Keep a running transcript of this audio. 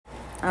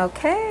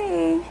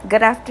Okay,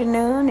 good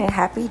afternoon and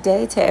happy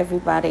day to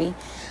everybody.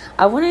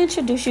 I want to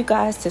introduce you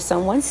guys to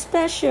someone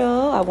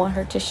special. I want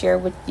her to share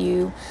with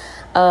you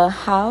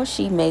how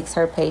she makes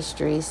her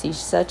pastries. She's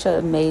such an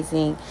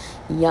amazing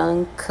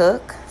young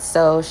cook.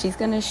 So she's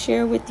going to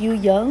share with you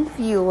young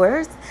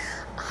viewers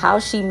how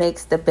she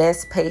makes the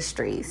best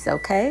pastries,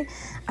 okay?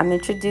 I'm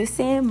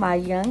introducing my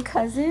young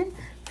cousin,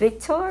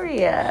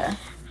 Victoria.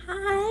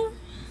 Hi.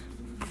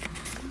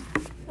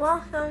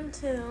 Welcome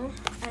to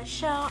a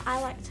show I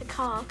like to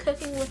call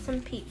Cooking with Some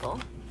People.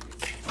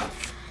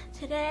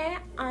 Today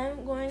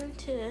I'm going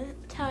to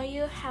tell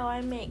you how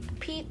I make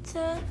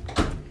pizza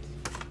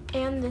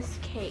and this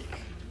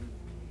cake.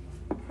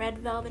 Red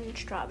velvet and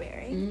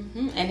strawberry.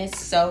 And it's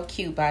so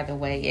cute, by the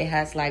way. It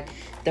has like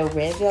the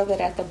red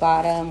velvet at the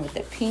bottom with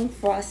the pink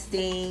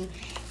frosting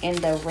and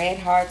the red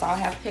hearts. I'll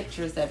have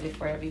pictures of it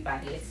for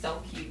everybody. It's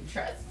so cute,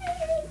 trust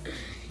me.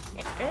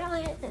 It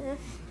really is.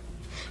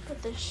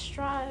 But the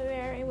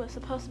strawberry was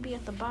supposed to be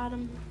at the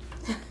bottom,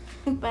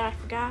 but I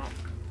forgot.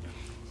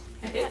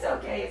 It's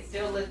okay. It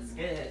still looks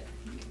good.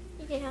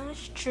 Yeah,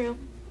 that's true.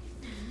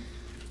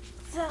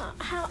 So,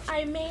 how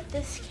I made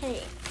this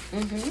cake.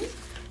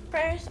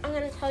 First, I'm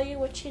going to tell you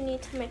what you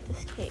need to make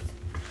this cake.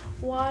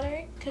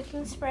 Water,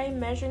 cooking spray,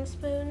 measuring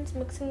spoons,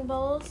 mixing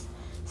bowls,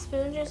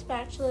 spoons or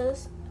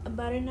spatulas, a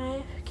butter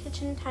knife,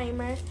 kitchen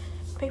timer,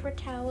 paper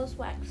towels,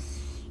 wax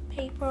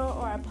paper,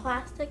 or a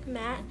plastic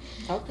mat.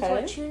 Okay. Is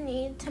what you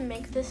need to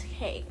make this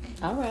cake.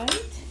 All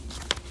right.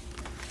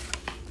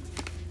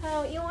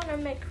 So, you want to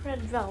make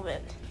red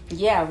velvet.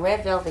 Yeah,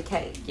 red velvet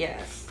cake,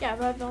 yes. Yeah,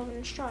 red velvet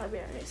and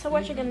strawberry. So,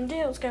 what you're going to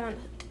do is going to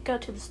go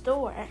to the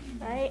store,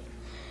 right?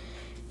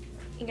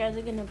 You guys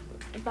are going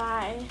to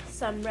buy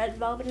some red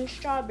velvet and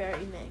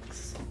strawberry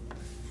mix.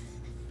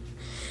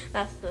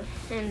 That's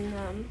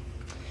and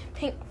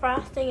pink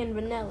frosting and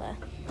vanilla.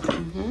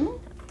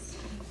 That's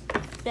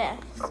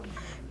best.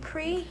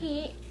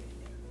 Preheat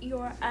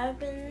your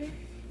oven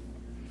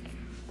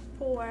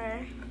for,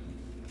 I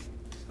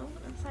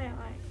want to say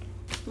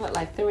What,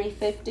 like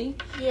 350? Yeah.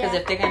 Because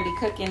if they're going to be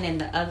cooking in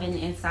the oven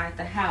inside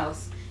the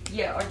house,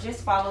 yeah, or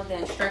just follow the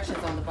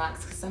instructions on the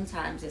box because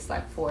sometimes it's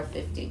like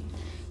 450.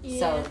 Yeah.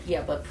 So,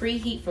 yeah, but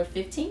preheat for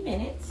 15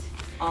 minutes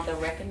on the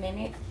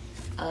recommended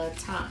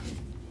time.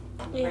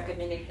 Yeah.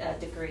 Recommended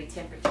degree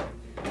temperature.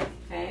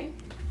 Okay?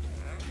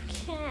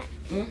 Okay.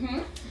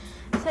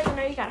 So,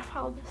 you gotta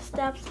follow the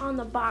steps on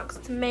the box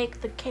to make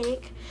the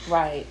cake.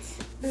 Right.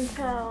 And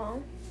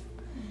so,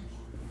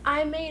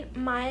 I made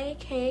my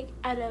cake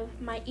out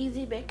of my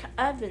Easy Bake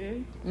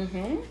oven.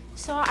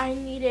 So, I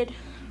needed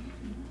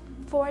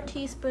 4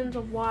 teaspoons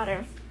of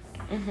water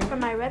for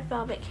my red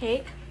velvet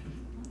cake.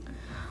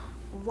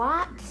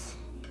 Lots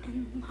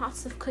and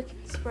lots of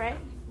cooking spray.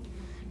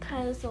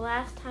 Because the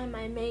last time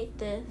I made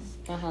this,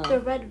 the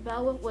red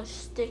velvet was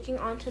sticking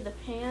onto the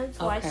pan,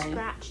 so I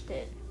scratched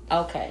it.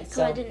 Okay.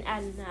 So I didn't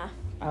add enough.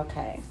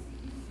 Okay.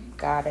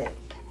 Got it.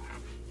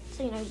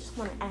 So, you just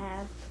want to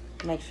add.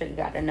 Make sure you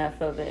got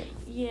enough of it.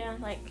 Yeah,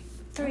 like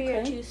 3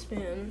 or 2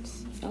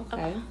 spoons of,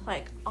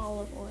 like,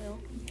 olive oil.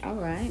 All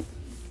right.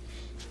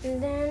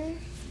 And then...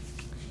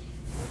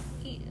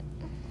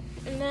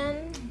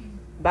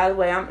 By the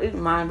way, I'm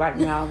eating mine right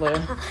now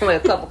with a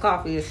cup of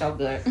coffee. It's so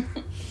good.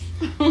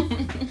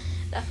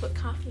 That's what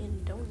coffee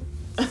and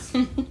donuts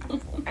for.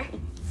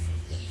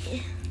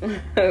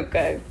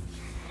 Okay.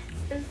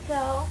 And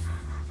so,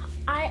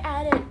 I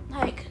added,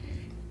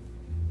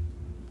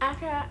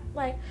 after,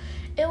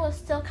 it was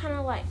still kind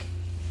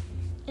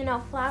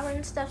of flour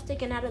and stuff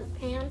sticking out of the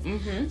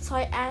pan. So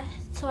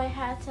I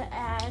had to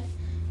add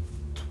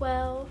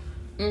 12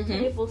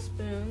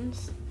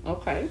 tablespoons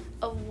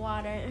of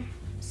water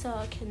so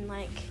I can,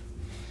 make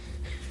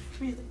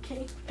the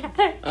cake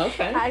better.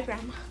 Okay. Hi,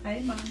 Grandma.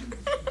 Hey, Mom. She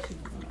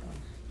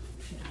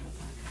have a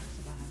podcast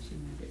about how she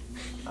made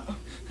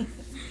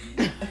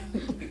it.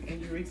 And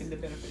you're reaping the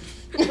benefits.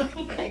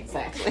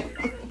 Exactly.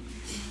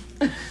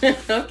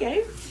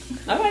 Okay.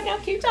 All right, now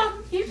keep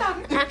talking. Keep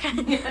talking. Okay.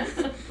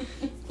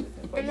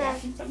 And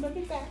then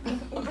somebody back.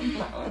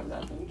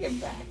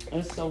 Get back.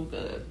 It's so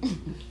good.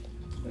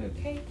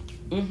 Okay.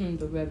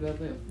 The red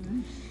velvet.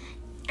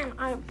 And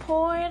I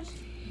poured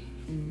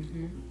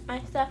my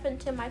stuff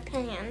into my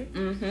pan.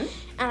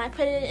 And I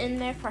put it in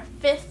there for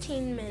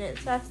 15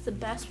 minutes. That's the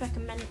best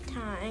recommended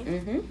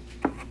time.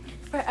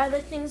 For other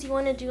things, you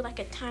want to do a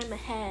time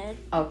ahead.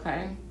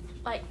 Okay.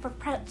 Like for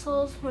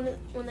pretzels,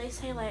 when they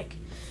say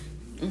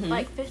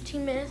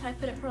 15 minutes, I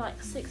put it for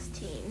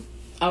 16.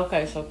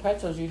 Okay, so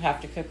pretzels you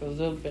have to cook a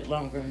little bit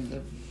longer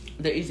in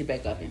the Easy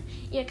Bake Oven.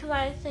 Yeah, because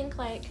I think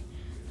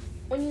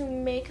when you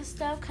make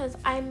stuff, because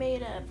I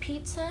made a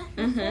pizza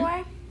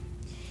before,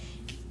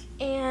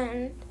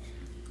 and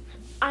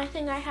I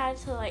think I had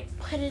to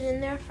put it in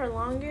there for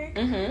longer.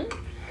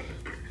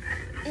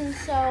 And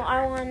so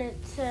I wanted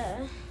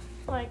to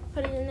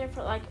put it in there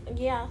for so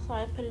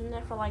I put it in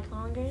there for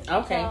longer.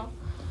 Okay. So,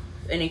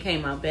 And it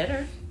came out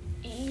better?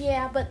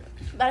 Yeah, but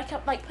I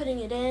kept like putting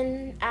it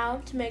in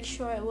out to make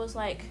sure it was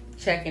like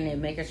checking it,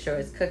 making sure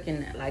it's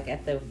cooking like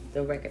at the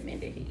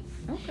recommended heat.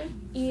 Okay.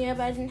 Yeah,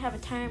 but I didn't have a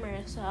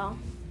timer, so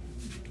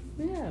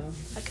Yeah.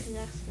 I couldn't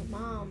ask my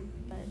mom.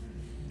 But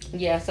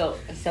yeah, so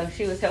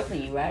she was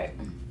helping you, right,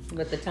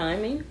 with the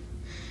timing.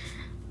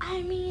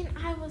 I mean,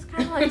 I was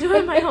kind of like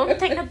doing my own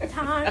thing at the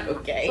time.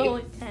 Okay. So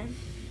like 10.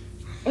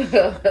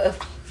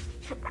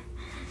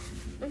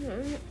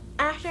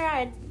 After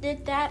I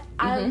did that,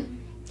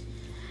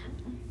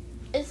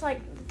 it's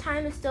like the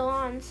time is still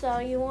on, so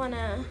you want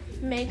to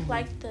make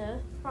like the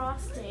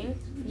frosting.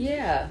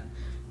 Yeah.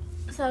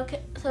 So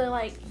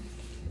like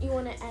you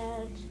want to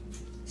add.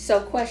 So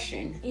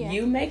question, Yeah.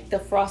 You make the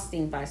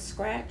frosting by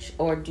scratch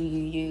or do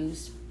you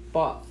use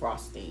bought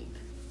frosting?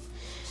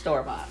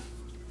 Store-bought.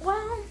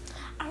 Well,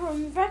 I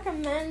would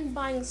recommend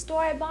buying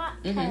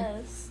store-bought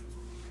because,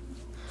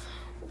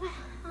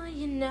 well,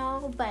 you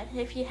know, but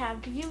if you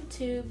have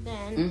YouTube,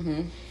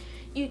 then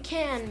you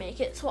can make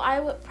it. So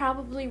I would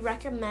probably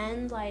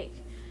recommend, like,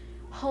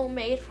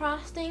 homemade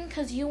frosting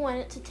because you want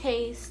it to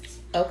taste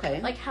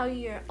like how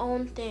your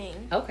own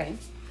thing. Okay.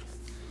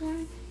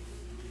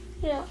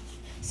 Yeah.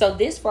 So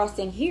this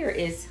frosting here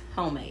is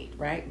homemade,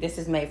 right? This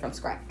is made from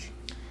scratch.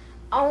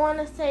 I want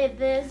to say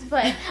this,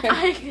 but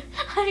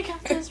I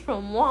got this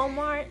from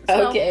Walmart.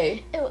 So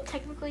Okay. It would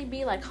technically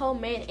be like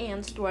homemade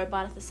and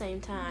store-bought at the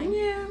same time.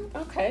 Yeah,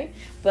 okay.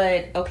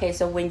 But, okay,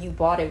 so when you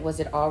bought it, was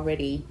it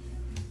already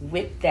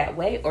whipped that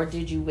way or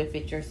did you whip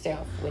it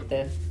yourself with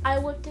the... I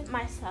whipped it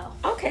myself.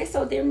 Okay,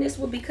 so then this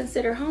would be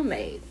considered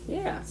homemade.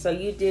 Yeah, so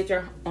you did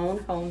your own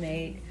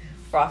homemade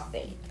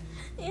frosting.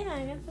 Yeah,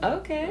 I guess.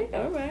 Okay,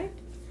 all right.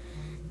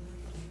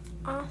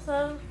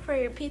 Also, for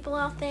your people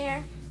out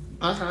there,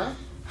 Uh-huh.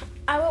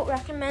 I would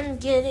recommend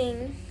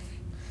getting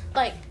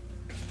like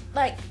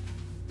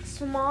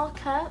small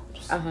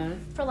cups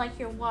for like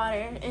your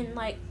water and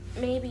like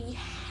maybe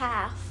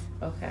half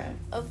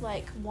of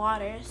like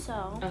water,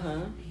 so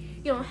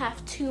you don't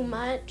have too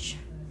much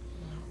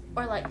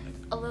or like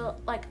a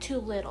little like too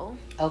little.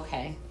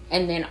 Okay.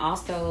 And then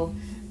also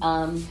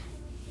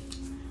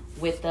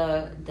with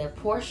the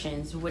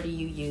portions, what do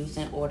you use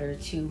in order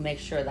to make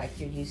sure like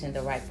you're using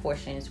the right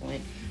portions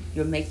when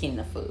you're making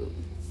the food?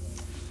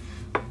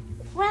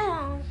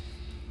 Well,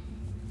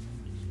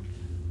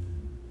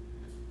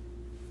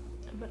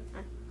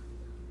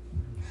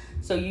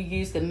 so you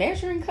use the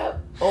measuring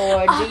cup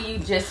or do you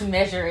just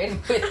measure it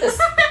with the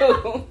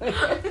spoon?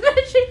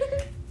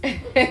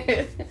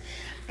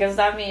 Because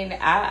I mean,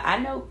 I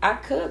know I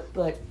cook,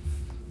 but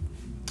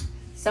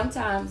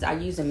sometimes I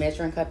use a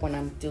measuring cup when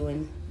I'm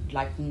doing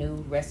like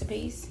new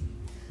recipes.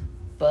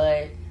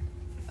 But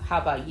how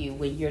about you?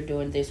 When you're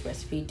doing this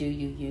recipe, do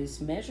you use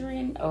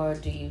measuring or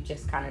do you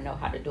just kind of know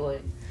how to do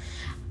it?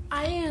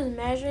 I use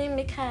measuring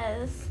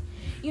because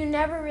you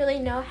never really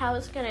know how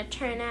it's going to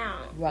turn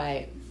out.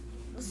 Right.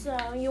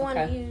 So you want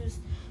to use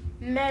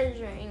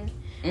measuring.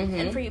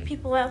 And for you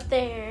people out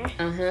there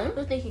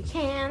who think you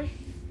can,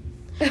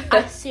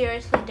 I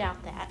seriously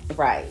doubt that.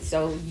 Right.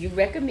 So you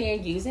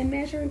recommend using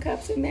measuring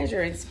cups and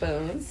measuring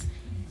spoons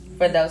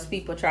for those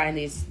people trying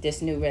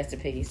this new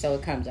recipe so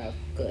it comes out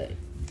good.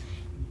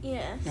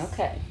 Yes.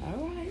 Okay.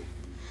 All right.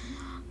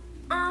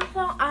 Also,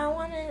 I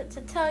wanted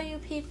to tell you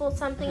people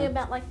something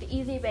about like the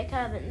Easy Bake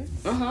Ovens.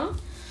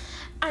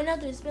 I know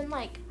there's been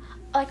like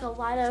a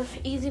lot of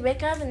Easy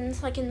Bake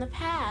Ovens like in the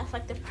past,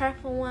 like the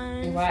purple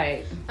one.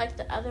 Right. Like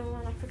the other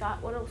one, I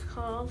forgot what it was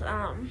called.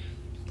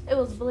 It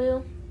was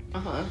blue.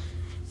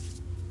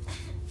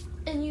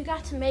 And you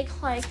got to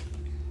make like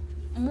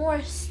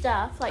more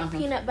stuff, like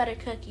peanut butter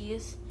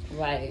cookies.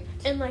 Right.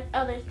 And like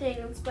other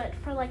things, but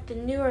for like the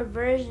newer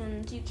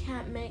versions, you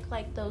can't make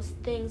like those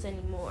things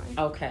anymore.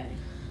 Okay.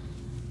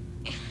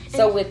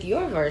 So with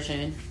your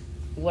version,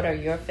 what are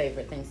your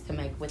favorite things to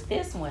make with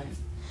this one?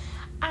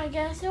 I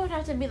guess it would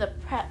have to be the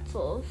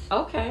pretzels.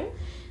 Okay.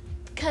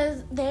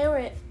 Because they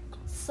were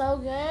so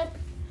good.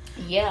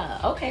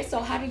 Yeah. Okay, so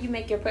how do you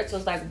make your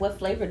pretzels? Like, what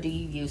flavor do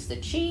you use? The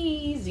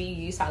cheese? Do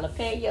you use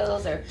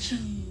jalapenos or...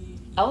 Cheese.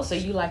 Oh, so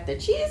you like the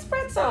cheese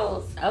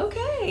pretzels.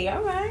 Okay,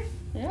 all right.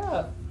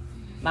 Yeah.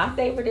 My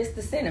favorite is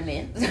the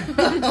cinnamon.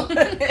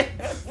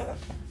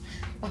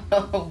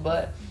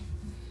 But...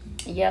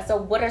 yeah, so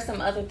what are some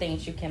other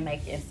things you can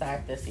make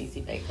inside this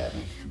Easy Bake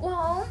Oven?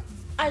 Well,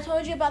 I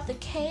told you about the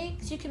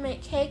cakes. You can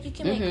make cake. You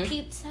can make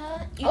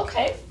pizza. You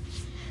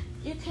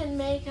can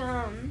make,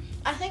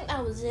 I think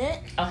that was it.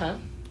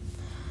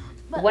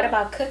 But what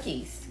about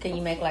cookies? Can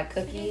you make, like,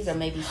 cookies or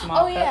maybe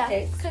small cupcakes?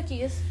 Yeah,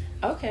 cookies.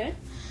 Okay.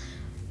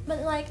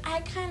 But, like, I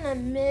kind of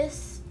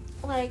miss,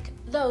 like,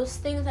 those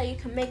things that you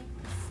can make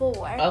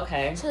before.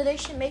 Okay. So they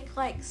should make,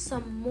 like,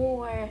 some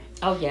more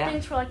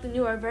things for, like, the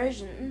newer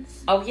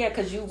versions. Oh, yeah,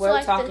 because you were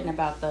like talking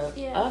about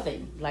the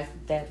oven. Like,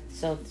 that,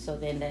 so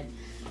then that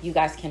you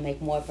guys can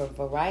make more of a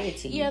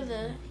variety. Yeah,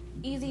 the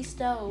Easy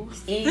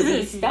Stove.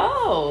 Easy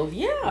Stove.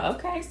 Yeah,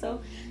 okay.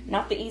 So,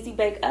 not the Easy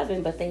Bake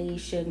Oven, but then you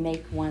should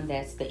make one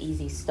that's the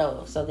Easy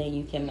Stove. So then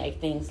you can make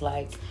things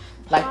like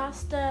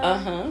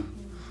Pasta.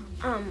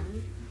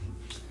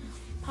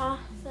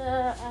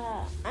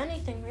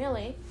 anything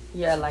really.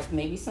 Yeah, like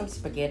maybe some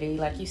spaghetti,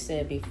 like you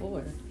said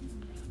before.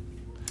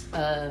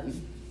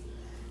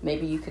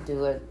 Maybe you could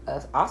do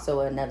also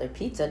another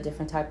pizza,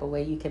 different type of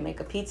way you can make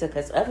a pizza,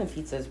 because oven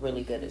pizza is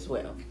really good as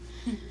well.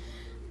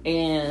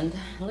 And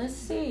let's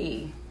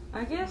see,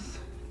 I guess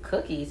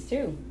cookies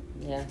too.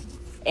 Yeah,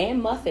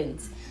 and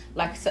muffins,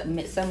 like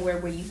somewhere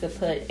where you could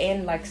put,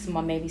 and like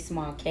maybe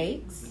small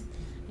cakes.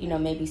 You know,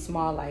 maybe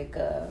small like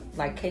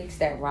cakes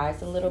that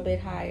rise a little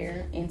bit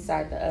higher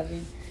inside the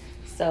oven.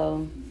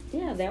 So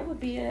yeah, that would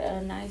be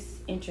a nice,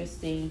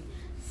 interesting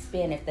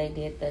spin if they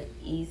did the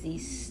easy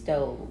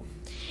stove.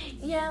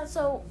 Yeah,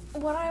 so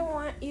what I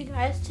want you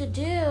guys to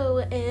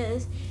do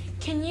is,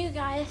 can you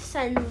guys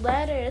send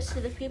letters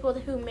to the people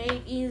who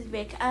made Easy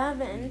Bake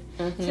Oven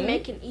to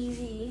make an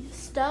easy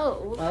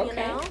stove, you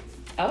know?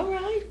 All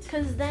right.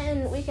 Because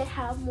then we could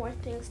have more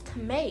things to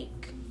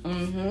make.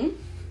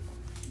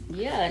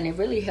 Yeah, and it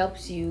really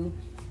helps you,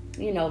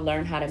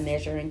 learn how to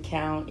measure and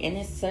count. And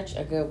it's such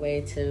a good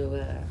way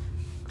to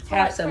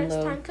have some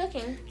first time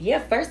cooking. Yeah,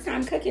 first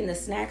time cooking. The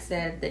snacks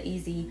that the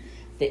Easy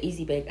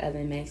Bake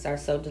Oven makes are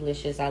so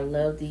delicious. I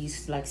love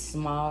these like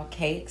small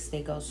cakes.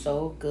 They go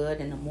so good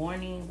in the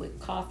morning with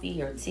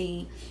coffee or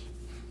tea.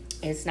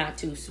 It's not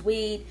too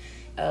sweet.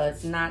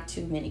 It's not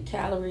too many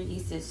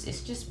calories.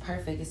 It's just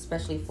perfect,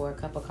 especially for a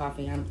cup of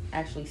coffee. I'm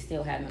actually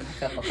still having my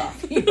cup of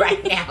coffee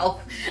right now,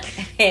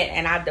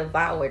 and I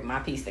devoured my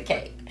piece of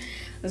cake.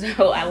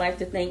 So I like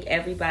to thank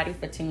everybody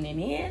for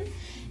tuning in.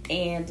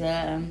 And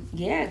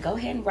go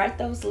ahead and write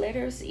those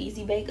letters,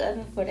 Easy Bake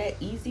Oven, for that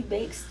Easy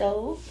Bake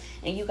Stove.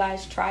 And you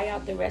guys try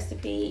out the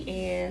recipe.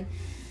 And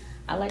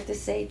I like to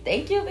say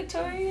thank you,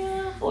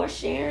 Victoria, for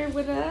sharing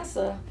with us,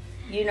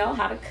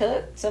 how to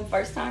cook, some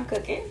first time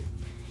cooking.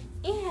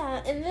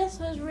 Yeah, and this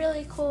was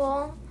really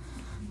cool.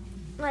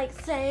 Like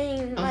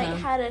saying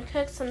how to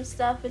cook some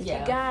stuff with you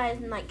guys,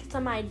 and like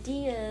some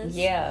ideas.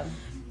 Yeah.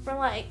 For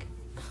like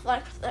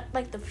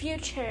the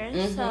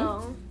future.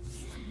 So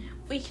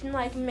we can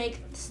like make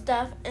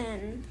stuff,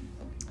 and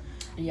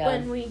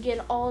when we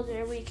get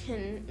older we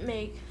can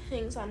make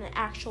things on an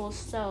actual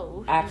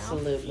stove.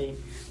 Absolutely.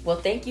 Well,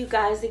 thank you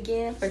guys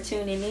again for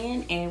tuning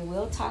in, and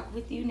we'll talk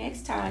with you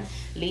next time.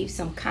 Leave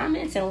some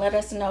comments and let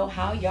us know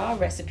how y'all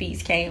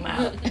recipes came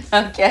out.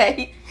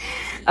 Okay?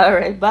 All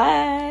right,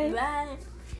 bye. Bye.